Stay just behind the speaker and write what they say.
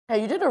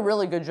Hey, you did a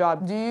really good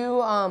job. Do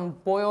you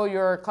boil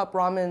your cup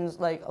ramens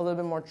like a little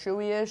bit more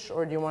chewy-ish,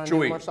 or do you want to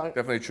do more soggy?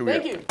 Definitely chewy.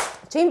 Thank you.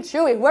 Team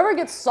Chewy, whoever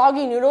gets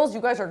soggy noodles,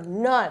 you guys are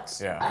nuts.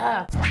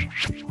 Yeah.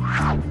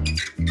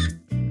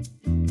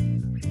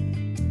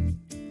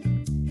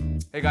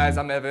 Hey guys,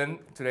 I'm Evan.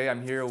 Today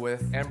I'm here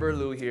with Amber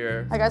Lou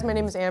here. Hi guys, my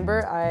name is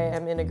Amber. I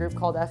am in a group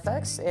called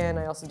FX, and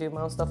I also do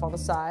my own stuff on the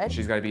side.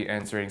 She's gonna be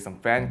answering some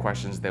fan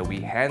questions that we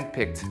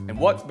handpicked. And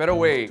what better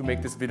way to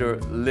make this video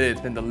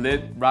lit than the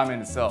lit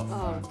ramen itself?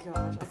 Oh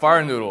gosh. The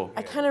fire noodle.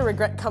 I kind of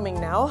regret coming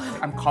now.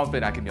 I'm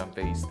confident I can be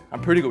unfazed.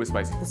 I'm pretty good with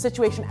spicy. The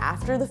situation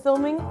after the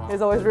filming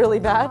is always really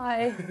bad.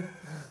 Hi.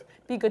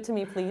 Be good to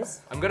me,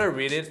 please. I'm gonna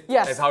read it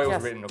as how it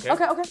was written, okay?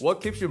 Okay.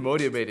 What keeps you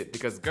motivated?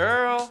 Because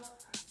girl,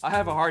 I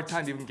have a hard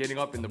time even getting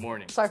up in the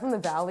morning. Sorry, from the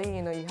valley,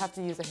 you know, you have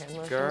to use a hand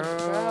motion.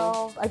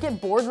 Girl. I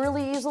get bored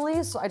really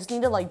easily, so I just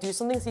need to like do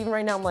something. So even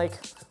right now, I'm like,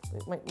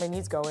 my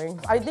knee's going.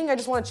 I think I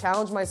just want to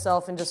challenge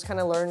myself and just kind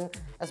of learn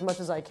as much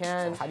as I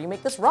can. How do you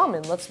make this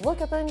ramen? Let's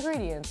look at the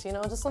ingredients, you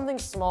know, just something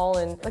small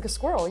and like a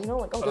squirrel, you know,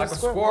 like, oh, like a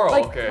squirrel,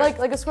 okay.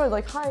 Like a squirrel,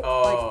 like, hi.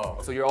 Oh,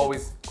 so you're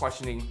always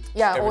questioning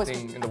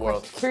everything in the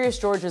world. Curious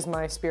George is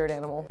my spirit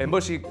animal.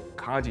 엠버씨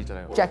강아지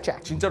있잖아요.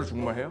 Jack. 진짜로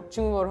중국말 해요?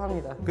 중국어로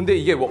합니다. 근데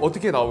이게 뭐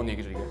어떻게 나온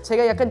얘기죠, 이게?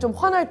 제가 약간 좀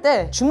화날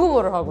때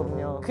중국어를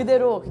하거든요.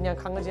 그대로 그냥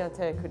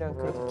강아지한테 그냥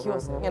그렇게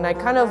키웠어요. And I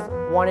kind of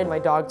wanted my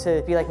dog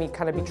to be like me,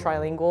 kind of be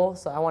trilingual,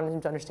 so I wanted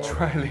him to understand.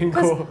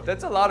 Trilingual?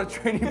 That's a lot of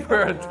training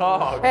for a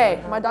dog.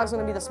 Hey, my dog's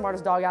gonna be the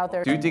smartest dog out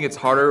there. Do you think it's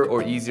harder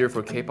or easier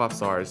for K-pop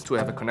stars to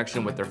have a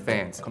connection with their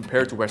fans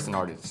compared to Western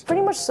artists?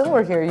 Pretty much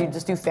similar here. You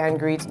just do fan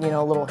greets, you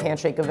know, little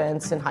handshake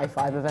events and high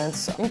five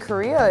events. In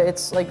Korea,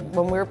 it's like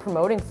when we're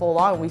promoting full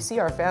on, we see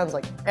our fans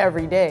like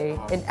every day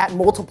and at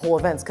multiple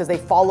events because they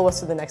follow us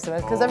to the next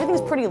event because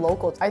everything's pretty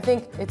local. I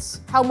think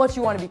it's how much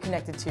you want to be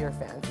connected to your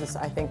fans is,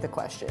 I think, the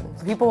question.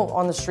 People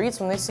on the streets,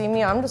 when they see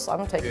me, I'm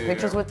taking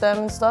pictures with them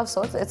and stuff,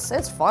 so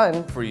it's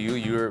fun. For you,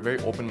 you're very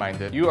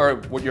open-minded. You are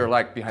what you're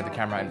like behind the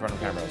camera and in front of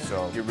the camera,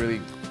 so you're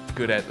really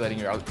good at letting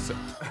your out.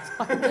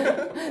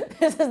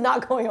 This is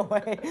not going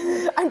away.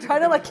 I'm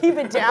trying to like keep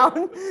it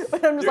down,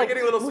 but I'm just you're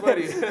getting a little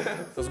sweaty.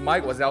 Does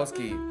Mike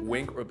Wazowski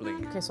wink or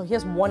blink? Okay, so he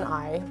has one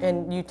eye,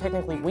 and you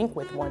technically wink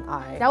with one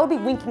eye. That would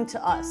be winking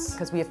to us,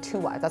 because we have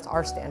two eyes. That's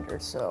our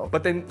standard, so.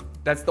 But then,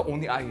 that's the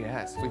only eye he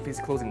has. If he's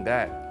closing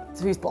that.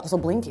 So he's also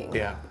blinking.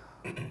 Yeah.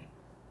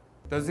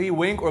 Does he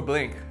wink or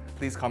blink?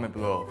 Please comment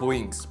below.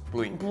 Blinks.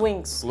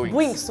 Blinks.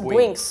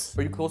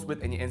 Are you close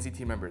with any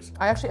NCT members?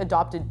 I actually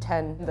adopted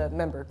 10, the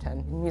member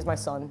 10. He's my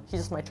son. He's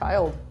just my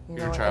child. You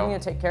know, your child. I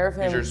need to take care of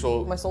him. He's your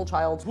soul. My soul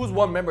child. Who's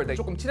one member that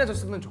조금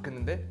친해졌으면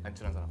좋겠는데 안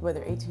친한 사람? Wait,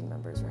 there are 18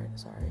 members, right?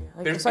 Sorry.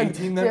 There's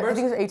 18 members? I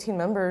think there's 18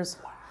 members.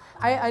 Wow.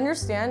 I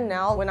understand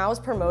now, when I was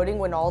promoting,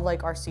 when all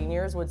like our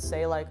seniors would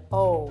say like,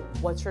 oh,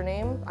 what's your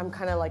name? I'm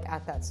kind of like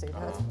at that stage.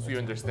 So you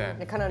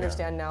understand? I kind of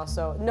understand now,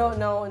 so no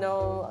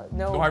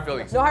hard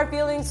feelings. No hard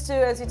feelings to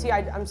NCT.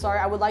 I'm sorry,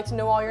 I would like to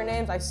know all your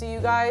names. I see you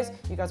guys.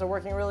 You guys are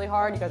working really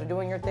hard. You guys are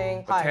doing your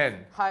thing. Hi.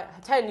 10. Hi,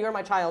 10, you're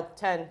my child,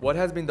 10. What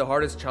has been the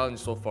hardest challenge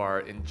so far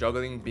in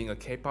juggling being a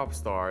K-pop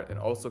star and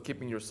also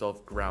keeping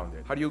yourself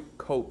grounded? How do you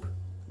cope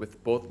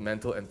with both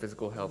mental and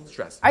physical health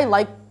stress? I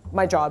like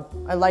my job.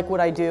 I like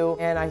what I do,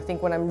 and I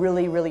think when I'm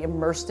really, really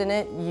immersed in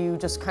it, you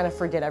just kind of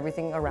forget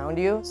everything around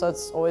you. So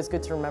it's always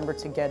good to remember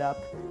to get up,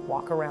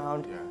 walk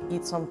around,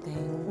 eat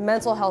something.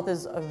 Mental health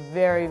is a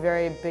very,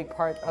 very big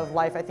part of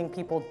life. I think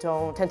people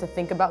don't tend to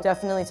think about.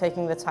 Definitely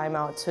taking the time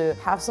out to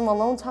have some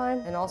alone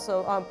time, and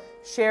also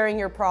sharing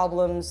your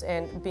problems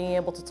and being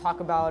able to talk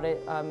about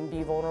it,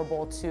 be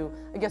vulnerable to,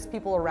 I guess,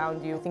 people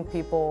around you. I think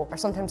people are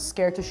sometimes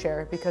scared to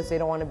share because they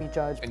don't want to be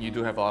judged. And you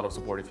do have a lot of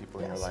supportive people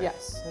in your life.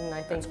 Yes, and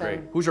I think that's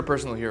great. Who's your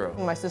personal hero?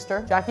 My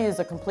sister. Jackie is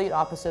the complete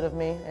opposite of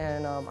me,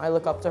 and I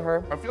look up to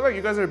her. I feel like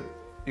you guys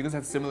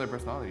have similar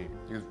personality.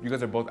 You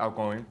guys are both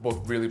outgoing,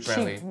 both really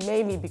friendly. She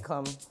made me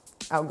become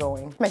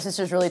outgoing. My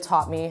sister's really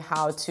taught me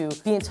how to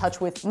be in touch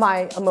with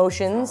my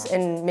emotions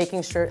and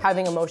making sure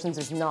having emotions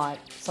is not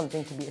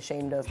something to be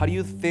ashamed of. How do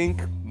you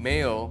think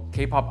male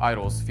K-pop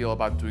idols feel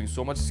about doing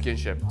so much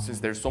skinship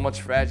since there's so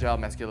much fragile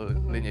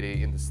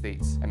masculinity in the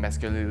States and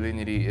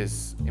masculinity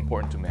is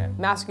important to men?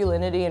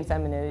 Masculinity and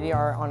femininity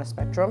are on a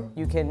spectrum.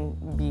 You can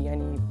be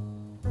any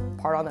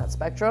part on that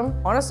spectrum.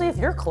 Honestly, if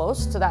you're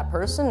close to that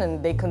person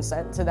and they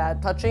consent to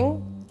that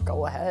touching,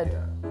 go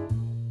ahead.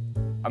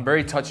 I'm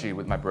very touchy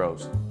with my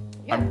bros.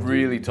 I'm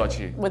really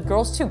touchy. With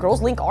girls too.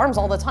 Girls link arms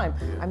all the time.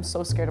 I'm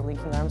so scared of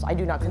linking arms. I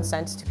do not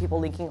consent to people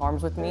linking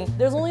arms with me.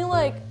 There's only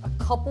like a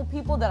couple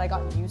people that I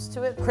got used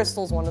to it.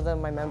 Crystal's one of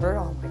them, my member.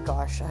 Oh my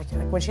gosh,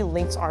 when she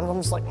links arms,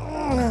 I'm just like,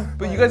 ugh.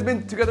 But you guys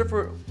been together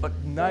for like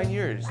 9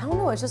 years. I don't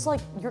know, it's just like,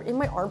 you're in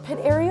my armpit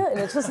area and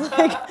it's just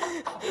like,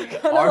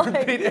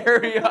 armpit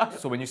area?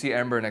 So when you see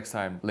Amber next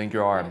time, link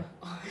your arm.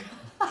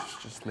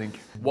 Just link.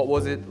 What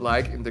was it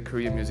like in the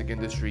Korean music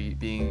industry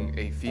being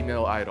a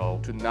female idol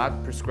to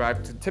not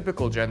prescribe to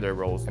typical gender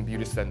roles and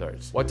beauty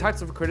standards? What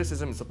types of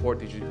criticism and support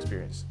did you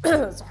experience?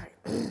 Sorry.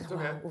 It's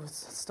okay. Wow,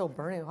 it's still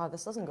burning. Wow,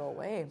 this doesn't go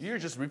away. You're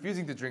just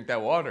refusing to drink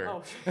that water.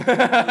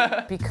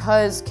 Oh.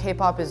 Because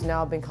K-pop has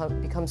now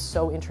become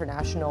so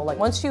international, like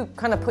once you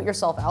kind of put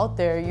yourself out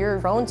there, you're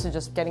prone to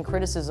just getting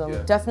criticism.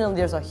 Yeah. Definitely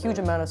there's a huge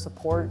amount of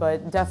support,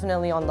 but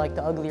definitely on like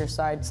the uglier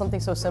side, something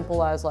so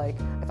simple as like,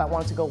 if I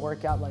wanted to go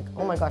work out, like,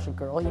 oh my gosh, a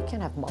girl, you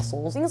can't have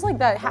muscles. Things like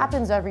that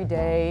happens every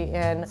day,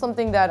 and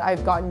something that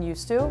I've gotten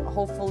used to.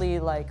 Hopefully,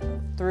 like,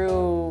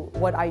 through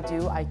what I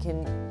do, I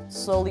can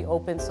slowly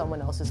open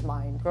someone else's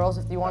mind. Girls,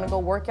 if you want to go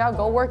work out,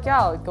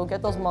 go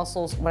get those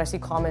muscles. When I see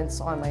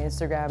comments on my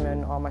Instagram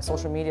and on my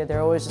social media,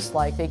 they're always just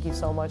like, thank you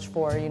so much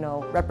for, you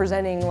know,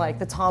 representing like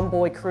the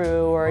tomboy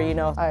crew, or, you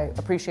know, I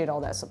appreciate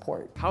all that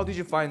support. How did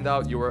you find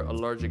out you were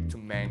allergic to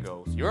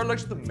mangoes? You're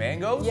allergic to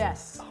mangoes?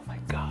 Yes. Oh my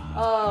god.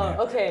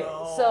 Oh, okay.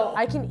 So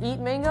I can eat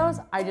mangoes,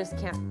 I just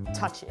can't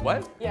touch it.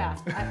 What? Yeah.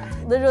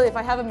 Literally, if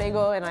I have a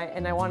mango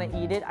and I want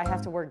to eat it, I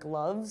have to wear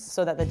gloves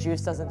so that the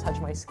juice doesn't touch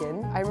my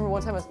skin. I remember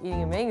one time I was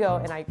eating a mango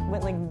and I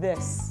went like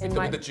this.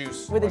 With the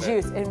juice. With the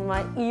juice, and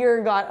my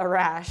ear got a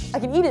rash. I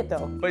can eat it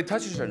though. But it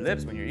touches your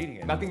lips when you're eating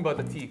it. Nothing but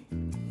the teeth.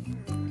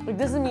 Like,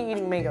 this is me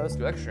eating mangoes. Do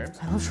you like shrimp?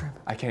 I love shrimp.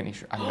 I can't eat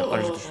shrimp. I'm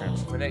allergic to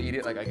shrimps. When I eat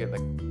it, like I get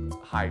like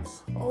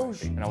hives. Oh,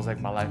 and I was like,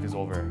 my life is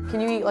over. Can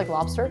you eat like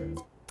lobster?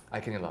 I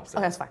can eat lobster.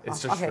 Okay, that's fine.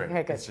 It's just shrimp.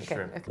 Okay, good. It's just okay,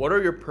 shrimp. okay. What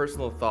are your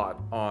personal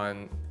thoughts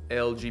on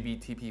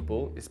LGBT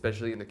people,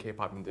 especially in the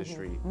K-pop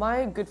industry?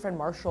 My good friend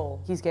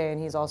Marshall, he's gay and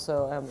he's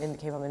also in the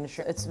K-pop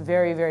industry. It's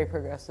very, very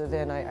progressive,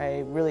 and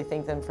I really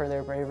thank them for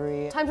their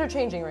bravery. Times are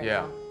changing right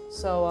now.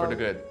 So, for the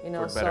good, you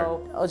know, for the better.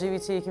 so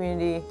LGBT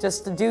community,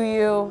 just do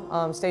you,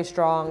 stay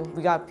strong.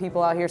 We got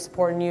people out here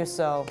supporting you,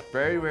 so.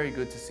 Very, very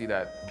good to see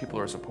that people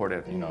are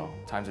supportive, you know.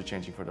 Times are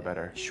changing for the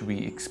better. Should we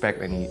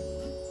expect any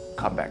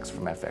comebacks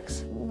from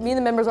FX? Me and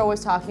the members are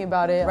always talking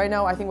about it. Right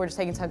now, I think we're just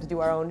taking time to do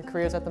our own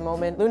careers at the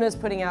moment. Luna's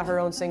putting out her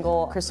own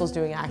single, Crystal's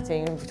doing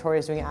acting,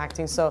 Victoria's doing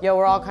acting. So, yeah,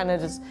 we're all kind of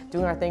just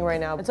doing our thing right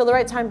now until the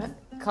right time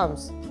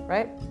comes,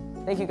 right?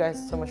 Thank you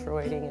guys so much for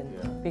waiting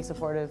and being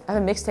supportive. I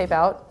have a mixtape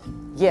out.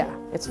 Yeah,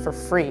 it's for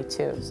free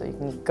too, so you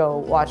can go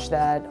watch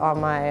that on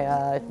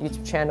my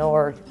YouTube channel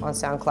or on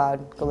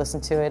SoundCloud. Go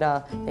listen to it.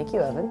 Thank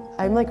you, Evan.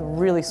 I'm like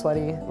really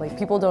sweaty. Like,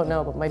 people don't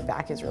know, but my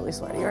back is really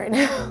sweaty right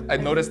now. I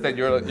noticed that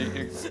you're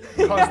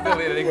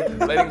constantly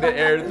letting the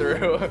air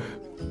through.